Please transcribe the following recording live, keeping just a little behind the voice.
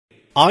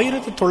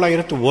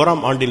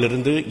1901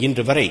 ஆண்டிலிருந்து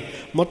இன்று வரை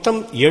மொத்தம்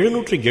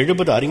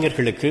 770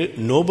 அறிஞர்களுக்கு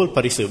நோபல்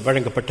பரிசு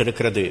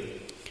வழங்கப்பட்டிருக்கிறது.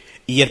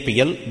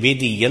 இயற்பியல்,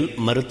 வேதியியல்,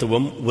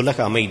 மருத்துவம், உலக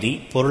அமைதி,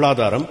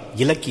 பொருளாதாரம்,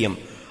 இலக்கியம்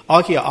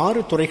ஆகிய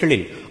 6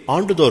 துறைகளில்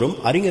ஆண்டுதோறும்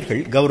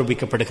அறிஞர்கள்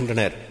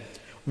கௌரவிக்கப்படுகின்றனர்.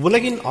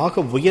 உலகின்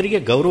ஆக உயரிய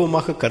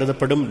கௌரவமாக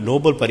கருதப்படும்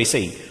நோபல்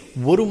பரிசை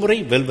ஒருமுறை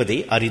வெல்வதே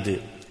அரிது.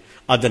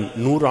 அதன்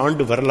 100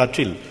 ஆண்டு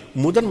வரலாற்றில்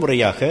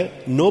முதன்முறையாக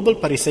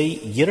நோபல் பரிசை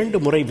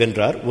 2 முறை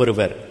வென்றார்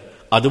ஒருவர்,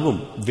 அதுவும்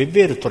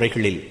வெவ்வேறு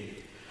துறைகளில்.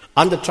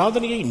 அந்த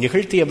சாதனையை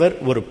நிகழ்த்தியவர்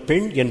ஒரு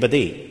பெண்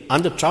என்பதே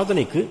அந்த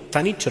சாதனைக்கு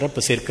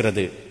தனிச்சிறப்பு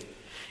சேர்க்கிறது.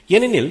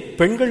 ஏனெனில்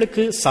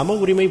பெண்களுக்கு சம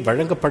உரிமை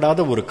வழங்கப்படாத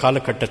ஒரு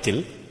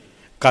காலகட்டத்தில்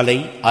கலை,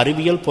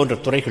 அறிவியல் போன்ற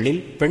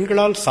துறைகளில்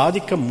பெண்களால்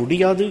சாதிக்க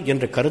முடியாது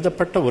என்று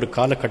கருதப்பட்ட ஒரு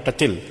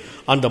காலகட்டத்தில்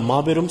அந்த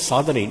மாபெரும்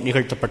சாதனை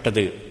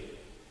நிகழ்த்தப்பட்டது.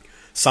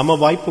 சம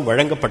வாய்ப்பு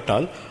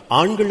வழங்கப்பட்டால்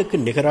ஆண்களுக்கு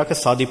நிகராக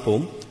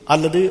சாதிப்போம்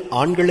அல்லது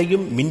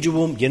ஆண்களையும்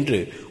மிஞ்சுவோம் என்று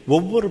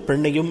ஒவ்வொரு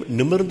பெண்ணையும்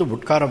நிமிர்ந்து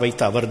உட்கார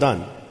வைத்த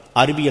அவர்தான்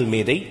அறிவியல்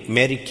மேதை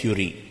மேரி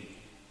கியூரி.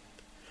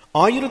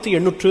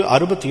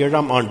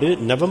 1867 ஆண்டு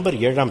நவம்பர்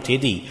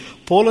 7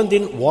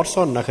 போலந்தின்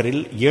வார்சா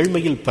நகரில்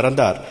ஏழ்மையில்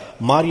பிறந்தார்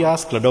மாரியா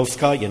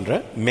ஸ்க்லடோவ்ஸ்கா என்ற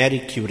மேரி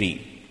கியூரி.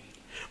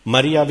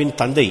 மரியாவின்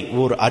தந்தை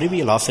ஓர்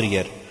அறிவியல்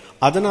ஆசிரியர்.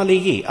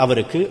 அதனாலேயே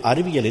அவருக்கு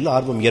அறிவியலில்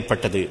ஆர்வம்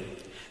ஏற்பட்டது.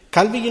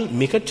 கல்வியில்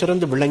மிகச்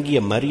சிறந்து விளங்கிய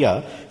மரியா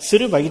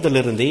சிறு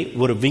வயதிலிருந்தே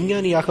ஒரு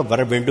விஞ்ஞானியாக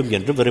வர வேண்டும்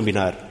என்று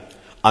விரும்பினார்.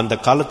 அந்த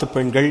காலத்து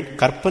பெண்கள்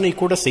கற்பனை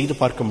கூட செய்து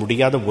பார்க்க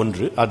முடியாத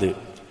ஒன்று அது.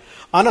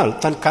 ஆனால்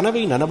தன்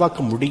கனவை நனவாக்க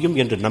முடியும்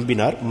என்று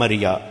நம்பினார்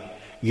மரியா.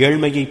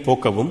 ஏழ்மையை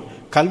போக்கவும்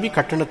கல்வி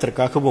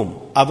கட்டணத்திற்காகவும்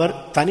அவர்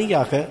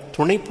தனியாக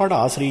துணைப்பாட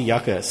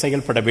ஆசிரியையாக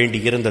செயல்பட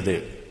வேண்டியிருந்தது.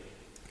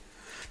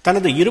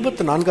 தனது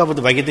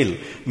 24வது வயதில்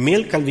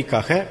மேல்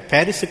கல்விக்காக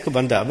பாரிஸுக்கு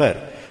வந்த அவர்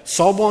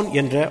சோர்பான்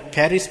என்ற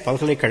பாரிஸ்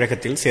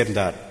பல்கலைக்கழகத்தில்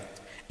சேர்ந்தார்.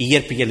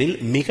 இயற்பியலில்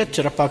மிகச்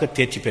சிறப்பாக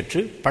தேர்ச்சி பெற்று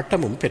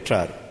பட்டமும்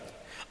பெற்றார்.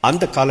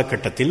 அந்த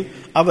காலகட்டத்தில்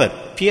அவர்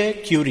பியர்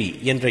கியூரி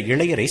என்ற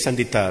இளையரை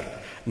சந்தித்தார்.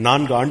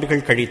 4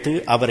 ஆண்டுகள் கழித்து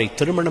அவரை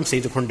திருமணம்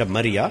செய்து கொண்ட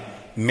மரியா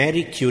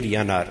மேரி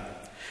கியூரியானார்.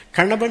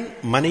 கணவன்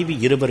மனைவி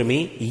இருவருமே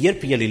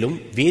இயற்பியலிலும்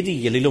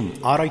வேதியியலிலும்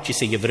ஆராய்ச்சி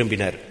செய்ய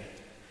விரும்பினர்.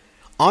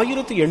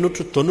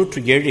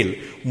 1897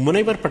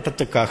 முனைவர்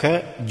பட்டத்துக்காக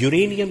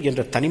யுரேனியம்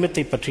என்ற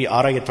தனிமத்தை பற்றி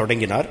ஆராயத்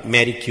தொடங்கினார்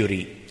மேரி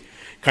கியூரி.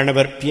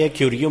 கணவர் பியர்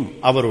கியூரியும்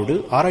அவரோடு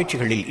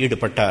ஆராய்ச்சிகளில்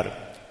ஈடுபட்டார்.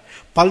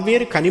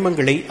 பல்வேறு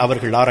கனிமங்களை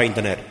அவர்கள்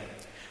ஆராய்ந்தனர்.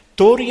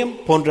 தோரியம்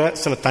போன்ற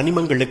சில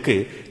தனிமங்களுக்கு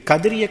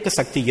கதிரியக்க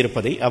சக்தி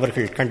இருப்பதை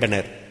அவர்கள்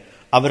கண்டனர்.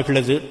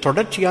 அவர்களது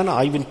தொடர்ச்சியான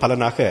ஆய்வின்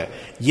பலனாக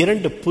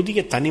 2 புதிய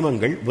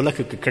தனிமங்கள்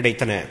உலகுக்கு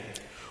கிடைத்தன.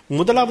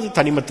 முதலாவது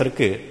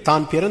தனிமத்திற்கு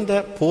தான் பிறந்த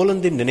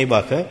போலந்தின்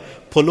நினைவாக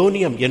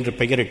பொலோனியம் என்று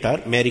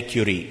பெயரிட்டார் மேரி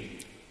கியூரி.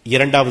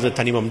 2வது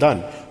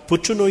தனிமம்தான்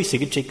புற்றுநோய்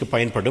சிகிச்சைக்கு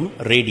பயன்படும்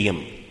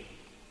ரேடியம்.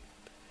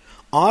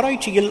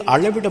 ஆராய்ச்சியில்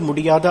அளவிட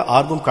முடியாத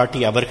ஆர்வம்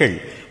காட்டிய அவர்கள்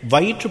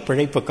வயிற்று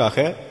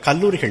பிழைப்புக்காக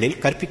கல்லூரிகளில்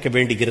கற்பிக்க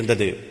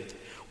வேண்டியிருந்தது.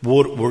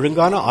 ஓர்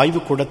ஒழுங்கான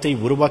ஆய்வுக்கூடத்தை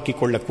உருவாக்கிக்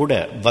கொள்ளக்கூட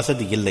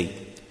வசதி இல்லை.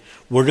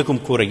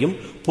 ஒழுகும் கூரையும்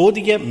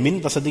போதிய மின்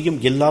வசதியும்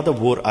இல்லாத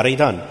ஓர்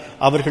அறைதான்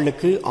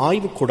அவர்களுக்கு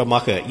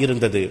ஆய்வுக்கூடமாக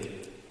இருந்தது.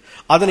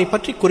 அதனை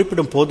பற்றி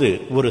குறிப்பிடும் போது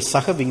ஒரு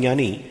சக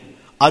விஞ்ஞானி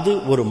அது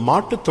ஒரு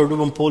மாட்டுத்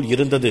தொழுவம் போல்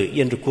இருந்தது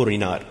என்று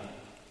கூறினார்.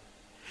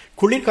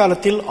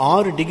 குளிர்காலத்தில்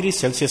 6 டிகிரி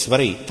செல்சியஸ்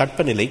வரை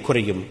தட்பநிலை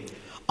குறையும்.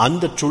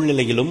 அந்த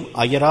சூழ்நிலையிலும்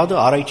அயராது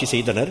ஆராய்ச்சி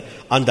செய்தனர்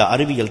அந்த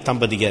அறிவியல்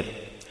தம்பதியர்.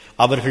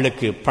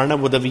 அவர்களுக்கு பண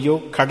உதவியோ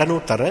கடனோ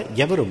தர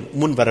எவரும்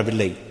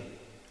முன்வரவில்லை.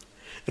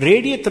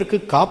 ரேடியத்திற்கு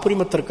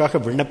காப்புரிமத்திற்காக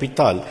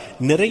விண்ணப்பித்தால்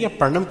நிறைய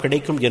பணம்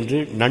கிடைக்கும் என்று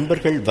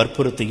நண்பர்கள்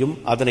வற்புறுத்தியும்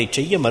அதனை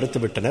செய்ய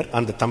மறுத்துவிட்டனர்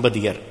அந்த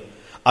தம்பதியர்.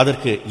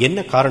 அதற்கு என்ன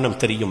காரணம்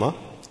தெரியுமா?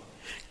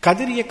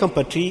 கதிரியக்கம்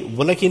பற்றி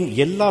உலகின்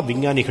எல்லா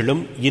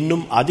விஞ்ஞானிகளும்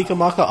இன்னும்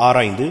அதிகமாக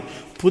ஆராய்ந்து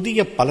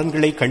புதிய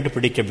பலன்களை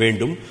கண்டுபிடிக்க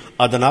வேண்டும்,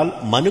 அதனால்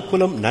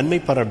மனுக்குலம் நன்மை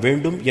பெற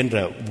வேண்டும் என்ற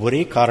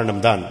ஒரே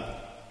காரணம்தான்.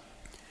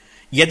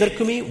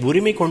 எதற்குமே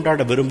உரிமை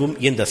கொண்டாட விரும்பும்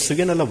இந்த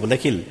சுயநல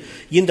உலகில்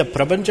இந்த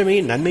பிரபஞ்சமே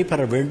நன்மை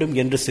பெற வேண்டும்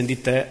என்று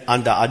சிந்தித்த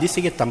அந்த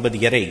அதிசய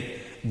தம்பதியரை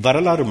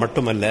வரலாறு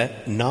மட்டுமல்ல,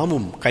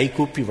 நாமும்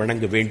கைகூப்பி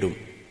வணங்க வேண்டும்.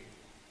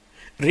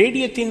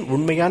 ரேடியத்தின்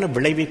உண்மையான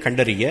விளைவை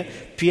கண்டறிய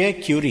பியர்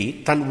கியூரி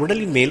தன்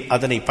உடலின் மேல்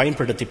அதனை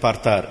பயன்படுத்தி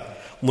பார்த்தார்.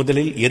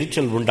 முதலில்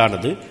எரிச்சல்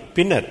உண்டானது,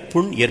 பின்னர்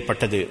புண்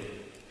ஏற்பட்டது.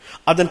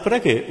 அதன்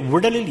பிறகு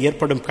உடலில்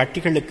ஏற்படும்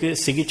கட்டிகளுக்கு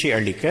சிகிச்சை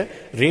அளிக்க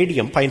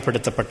ரேடியம்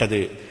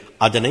பயன்படுத்தப்பட்டது.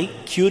 அதனை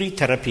கியூரி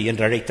தெரப்பி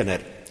என்று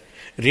அழைத்தனர்.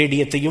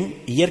 ரேடியத்தையும்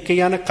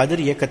இயற்கையான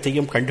கதிர்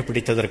இயக்கத்தையும்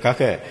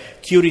கண்டுபிடித்ததற்காக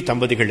கியூரி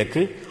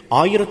தம்பதிகளுக்கு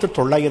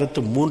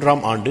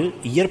 1903 ஆண்டு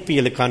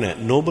இயற்பியலுக்கான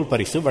நோபல்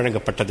பரிசு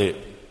வழங்கப்பட்டது.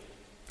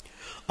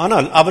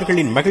 ஆனால்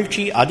அவர்களின்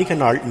மகிழ்ச்சி அதிக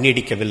நாள்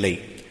நீடிக்கவில்லை.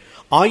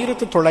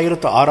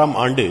 1906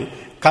 ஆண்டு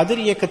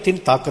கதிர்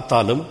இயக்கத்தின்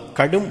தாக்கத்தாலும்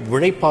கடும்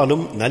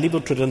உழைப்பாலும்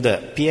நலிவுற்றிருந்த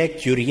பியர்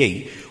கியூரியை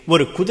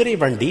ஒரு குதிரை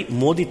வண்டி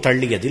மோதி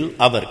தள்ளியதில்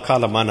அவர்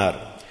காலமானார்.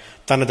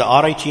 தனது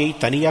ஆராய்ச்சியை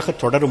தனியாக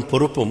தொடரும்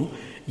பொறுப்பும்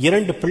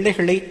 2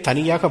 பிள்ளைகளை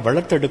தனியாக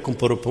வளர்த்தெடுக்கும்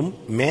பொறுப்பும்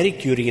மேரி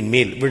கியூரியின்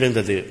மேல்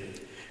விழுந்தது.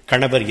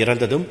 கணவர்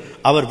இறந்ததும்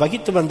அவர்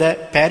வகித்து வந்த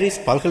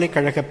பாரிஸ்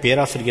பல்கலைக்கழக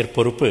பேராசிரியர்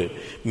பொறுப்பு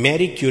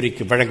மேரி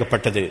கியூரிக்கு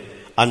வழங்கப்பட்டது.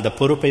 அந்த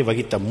பொறுப்பை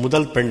வகித்த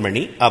முதல்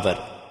பெண்மணி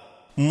அவர்.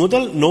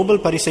 முதல்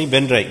நோபல் பரிசை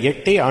வென்ற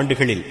 8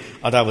 ஆண்டுகளில்,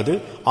 அதாவது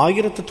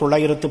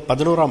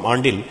 1911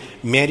 ஆண்டில்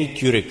மேரி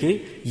கியூரிக்கு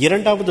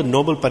 2வது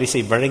நோபல்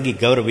பரிசை வழங்கி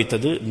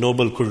கௌரவித்தது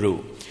நோபல் குழு.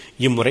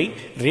 இம்முறை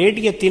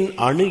ரேடியத்தின்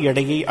அணு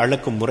எடையை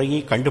அளக்கும் முறையை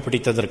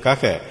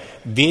கண்டுபிடித்ததற்காக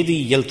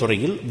வேதியியல்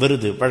துறையில்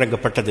விருது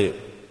வழங்கப்பட்டது.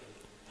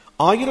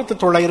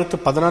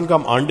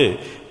 1914 ஆண்டு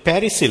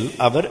பாரிஸில்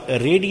அவர்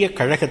ரேடிய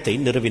கழகத்தை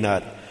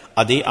நிறுவினார்.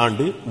 அதே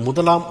ஆண்டு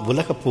முதலாம்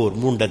உலகப் போர்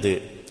மூண்டது.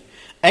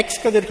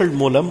 எக்ஸ் கதிர்கள்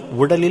மூலம்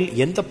உடலில்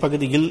எந்த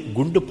பகுதியில்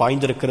குண்டு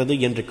பாய்ந்திருக்கிறது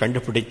என்று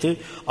கண்டுபிடித்து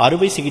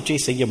அறுவை சிகிச்சை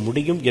செய்ய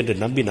முடியும் என்று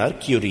நம்பினார்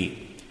கியூரி.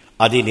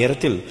 அதே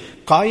நேரத்தில்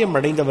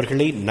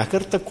காயமடைந்தவர்களை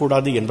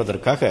நகர்த்தக்கூடாது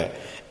என்பதற்காக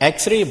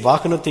எக்ஸ்ரே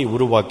வாகனத்தை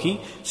உருவாக்கி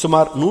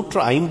சுமார்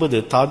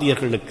 150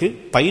 தாதியர்களுக்கு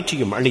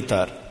பயிற்சியும்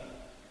அளித்தார்.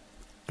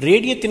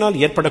 ரேடியத்தினால்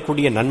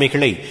ஏற்படக்கூடிய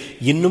நன்மைகளை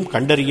இன்னும்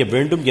கண்டறிய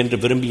வேண்டும் என்று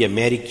விரும்பிய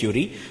மேரி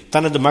கியூரி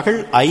தனது மகள்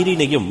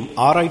ஐரீனையும்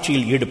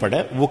ஆராய்ச்சியில் ஈடுபட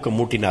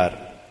ஊக்கமூட்டினார்.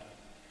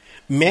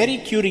 மேரி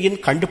கியூரியின்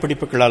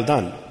கண்டுபிடிப்புகளால்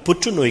தான்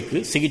புற்றுநோய்க்கு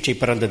சிகிச்சை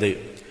பிறந்தது.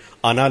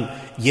 ஆனால்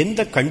எந்த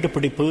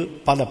கண்டுபிடிப்பு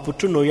பல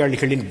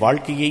புற்றுநோயாளிகளின்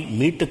வாழ்க்கையை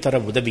மீட்டு தர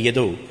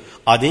உதவியதோ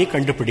அதே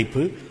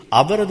கண்டுபிடிப்பு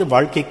அவரது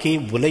வாழ்க்கைக்கே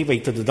உலை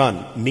வைத்ததுதான்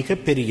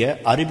மிகப்பெரிய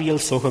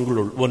அறிவியல்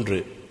சோகங்களுள் ஒன்று.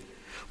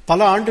 பல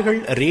ஆண்டுகள்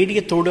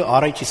ரேடியத்தோடு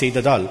ஆராய்ச்சி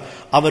செய்ததால்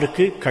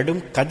அவருக்கு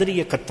கடும்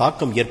கதிரியக்க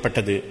தாக்கம்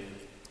ஏற்பட்டது.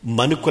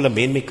 மனுக்குல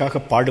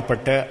மேன்மைக்காக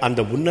பாடுபட்ட அந்த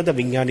உன்னத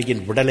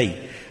விஞ்ஞானியின் உடலை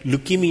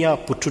லுக்கீமியா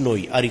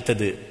புற்றுநோய்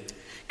அரித்தது.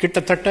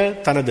 கிட்டத்தட்ட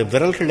தனது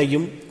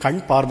விரல்களையும்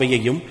கண்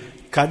பார்வையையும்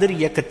கதிர்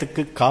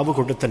இயக்கத்துக்கு காவு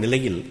கொடுத்த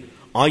நிலையில்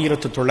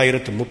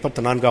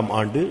 1934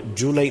 ஆண்டு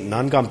ஜூலை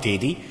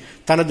 4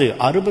 தனது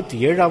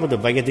 67வது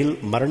வயதில்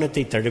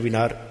மரணத்தை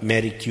தழுவினார்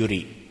மேரி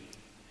கியூரி.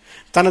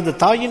 தனது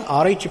தாயின்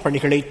ஆராய்ச்சி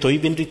பணிகளை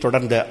தொய்வின்றி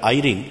தொடர்ந்த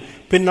ஐரீன்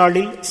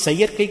பின்னாளில்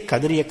செயற்கை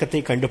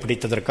கதிரியக்கத்தை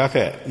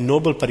கண்டுபிடித்ததற்காக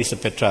நோபல் பரிசு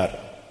பெற்றார்.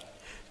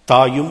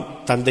 தாயும்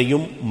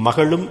தந்தையும்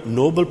மகளும்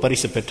நோபல்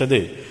பரிசு பெற்றது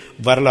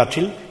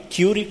வரலாற்றில்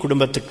கியூரி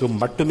குடும்பத்துக்கு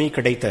மட்டுமே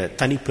கிடைத்த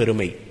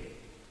தனிப்பெருமை.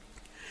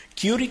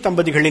 கியூரி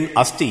தம்பதிகளின்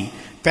அஸ்தி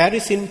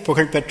பாரிஸின்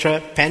புகழ்பெற்ற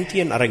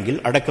பாந்தியன் அரங்கில்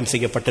அடக்கம்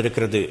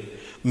செய்யப்பட்டிருக்கிறது.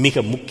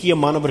 மிக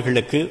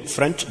முக்கியமானவர்களுக்கு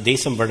பிரெஞ்சு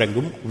தேசம்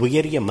வழங்கும்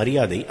உயரிய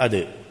மரியாதை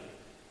அது.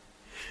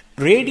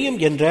 ரேடியம்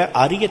என்ற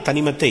அரிய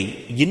தனிமத்தை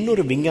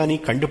இன்னொரு விஞ்ஞானி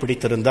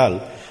கண்டுபிடித்திருந்தால்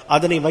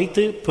அதனை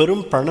வைத்து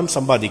பெரும் பணம்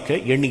சம்பாதிக்க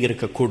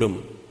எண்ணியிருக்கக்கூடும்.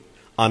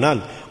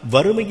 ஆனால்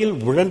வறுமையில்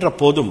உழன்ற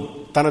போதும்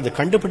தனது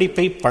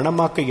கண்டுபிடிப்பை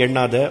பணமாக்க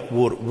எண்ணாத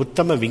ஓர்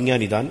உத்தம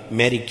விஞ்ஞானிதான்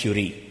மேரி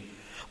கியூரி.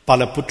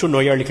 பல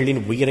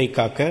புற்றுநோயாளிகளின் உயிரை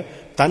காக்க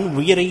தன்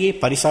உயிரையே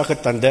பரிசாக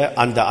தந்த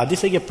அந்த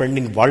அதிசய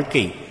பெண்ணின்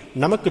வாழ்க்கை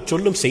நமக்கு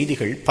சொல்லும்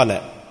செய்திகள் பல.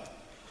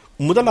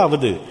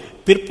 முதலாவது,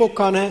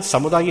 பிற்போக்கான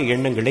சமுதாய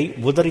எண்ணங்களை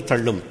உதறி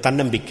தள்ளும்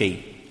தன்னம்பிக்கை.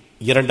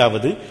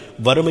 இரண்டாவது,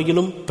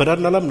 வறுமையிலும்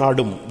பிறர் நலம்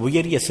நாடும்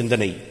உயரிய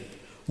சிந்தனை.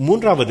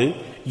 மூன்றாவது,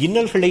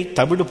 இன்னல்களை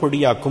தவிடு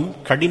பொடியாக்கும்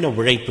கடின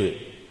உழைப்பு.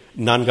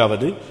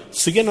 நான்காவது,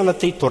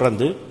 சுயநலத்தை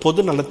துறந்து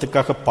பொது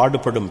நலத்துக்காக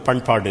பாடுபடும்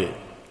பண்பாடு.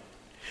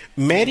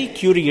 மேரி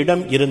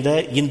கியூரியிடம் இருந்த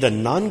இந்த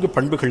 4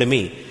 பண்புகளுமே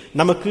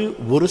நமக்கு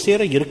ஒரு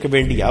சேர இருக்க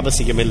வேண்டிய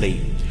அவசியமில்லை.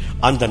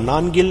 அந்த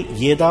 4ல்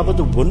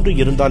ஏதாவது ஒன்று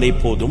இருந்தாலே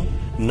போதும்,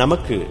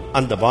 நமக்கு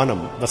அந்த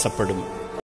வானம் வசப்படும்.